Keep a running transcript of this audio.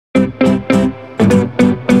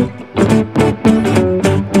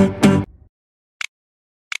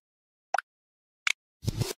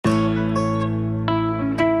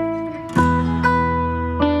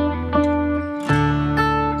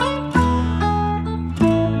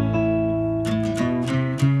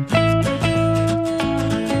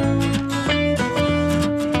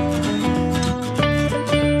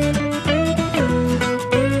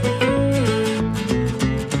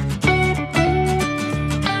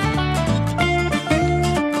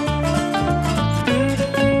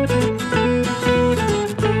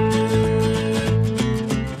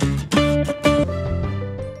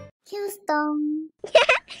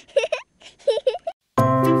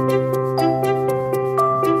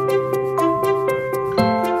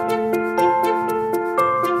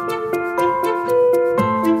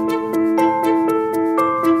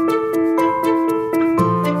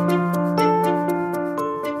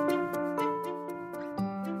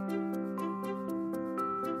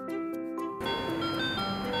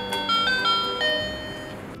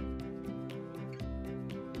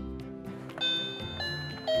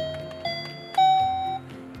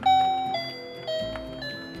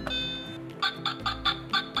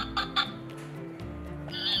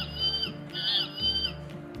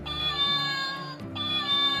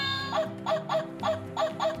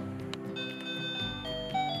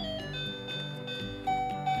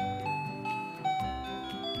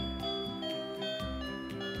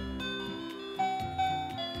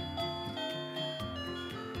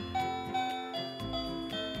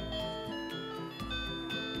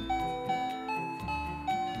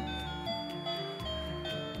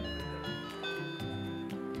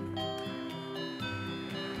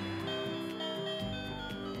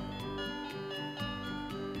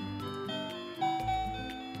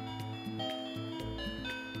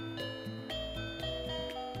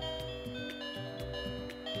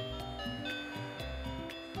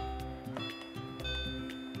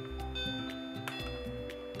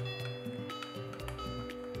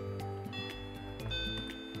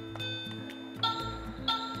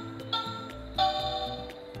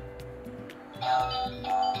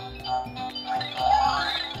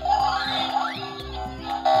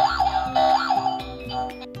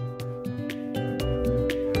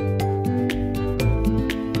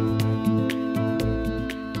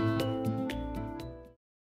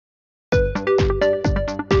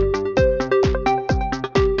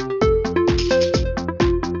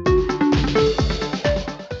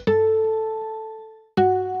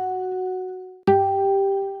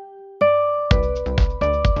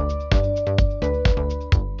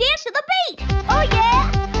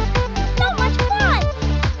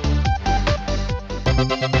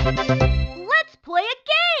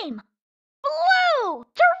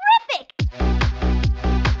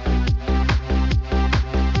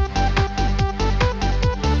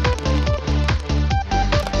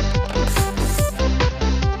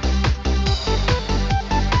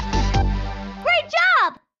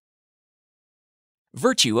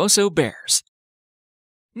Virtuoso Bears.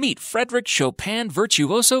 Meet Frédéric Chopin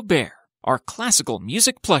Virtuoso Bear, our classical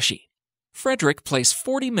music plushie. Frédéric plays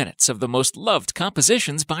 40 minutes of the most loved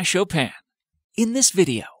compositions by Chopin. In this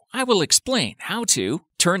video, I will explain how to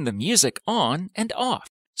turn the music on and off,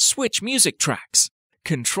 switch music tracks,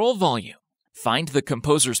 control volume, find the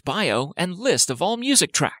composer's bio and list of all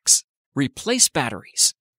music tracks, replace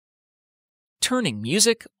batteries, turning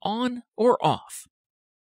music on or off.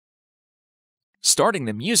 Starting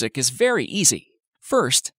the music is very easy.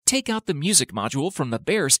 First, take out the music module from the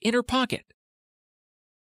Bear's inner pocket.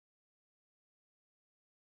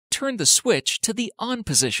 Turn the switch to the on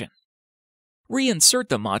position. Reinsert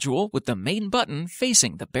the module with the main button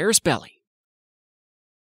facing the Bear's belly.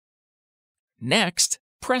 Next,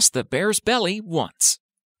 press the Bear's belly once.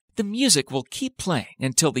 The music will keep playing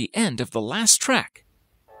until the end of the last track,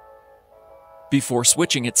 before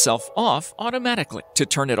switching itself off automatically. To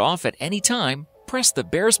turn it off at any time, press the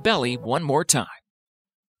Bear's belly one more time.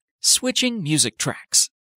 Switching music tracks.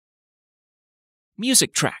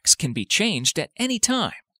 Music tracks can be changed at any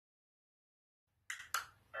time.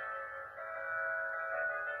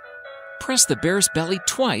 Press the Bear's belly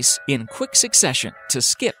twice in quick succession to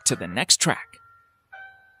skip to the next track.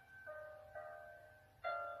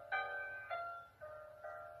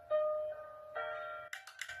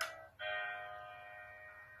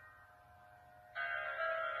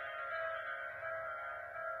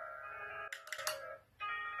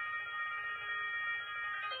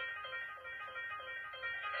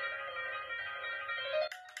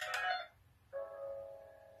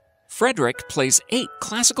 Frédéric plays 8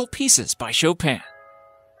 classical pieces by Chopin.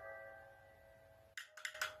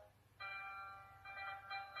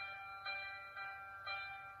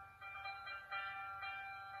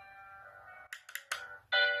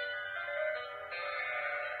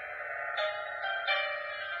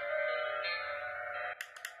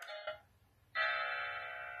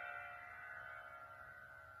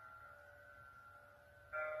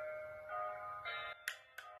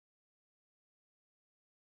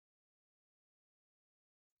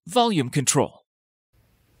 Volume control.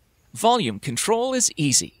 Volume control is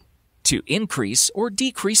easy. To increase or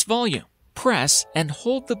decrease volume, press and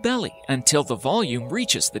hold the belly until the volume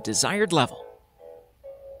reaches the desired level.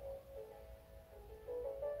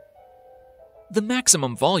 The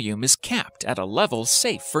maximum volume is capped at a level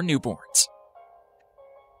safe for newborns.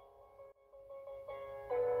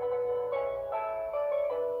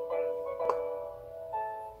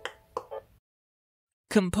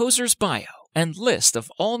 Composer's bio and list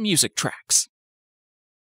of all music tracks.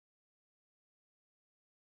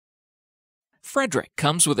 Frédéric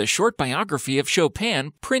comes with a short biography of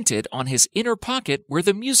Chopin printed on his inner pocket where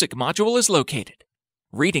the music module is located.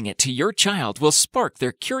 Reading it to your child will spark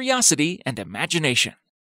their curiosity and imagination.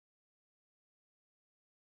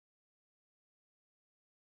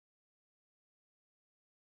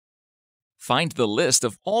 Find the list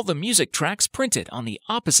of all the music tracks printed on the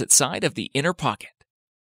opposite side of the inner pocket.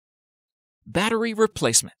 Battery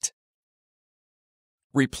replacement.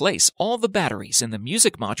 Replace all the batteries in the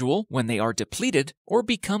music module when they are depleted or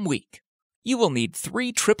become weak. You will need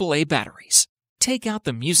 3 AAA batteries. Take out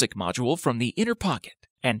the music module from the inner pocket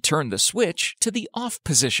and turn the switch to the off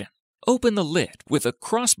position. Open the lid with a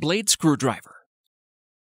cross-blade screwdriver.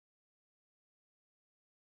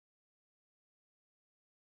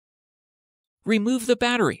 Remove the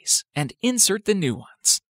batteries and insert the new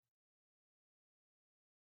ones.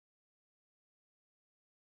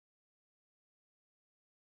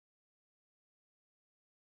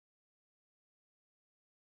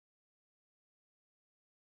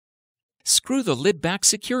 Screw the lid back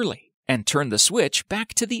securely and turn the switch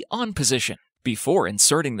back to the on position before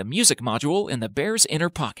inserting the music module in the Bear's inner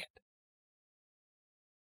pocket.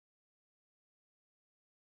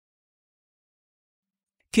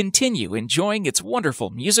 Continue enjoying its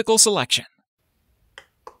wonderful musical selection.